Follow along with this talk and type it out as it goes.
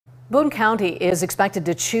Boone County is expected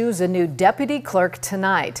to choose a new deputy clerk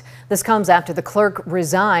tonight. This comes after the clerk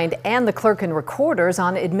resigned and the clerk and recorders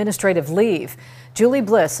on administrative leave. Julie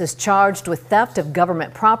Bliss is charged with theft of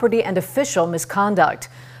government property and official misconduct.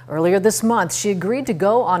 Earlier this month, she agreed to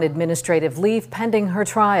go on administrative leave pending her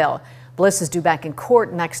trial. Bliss is due back in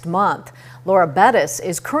court next month. Laura Bettis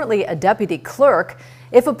is currently a deputy clerk.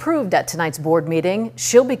 If approved at tonight's board meeting,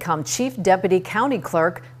 she'll become Chief Deputy County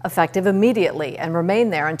Clerk effective immediately and remain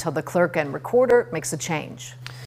there until the clerk and recorder makes a change.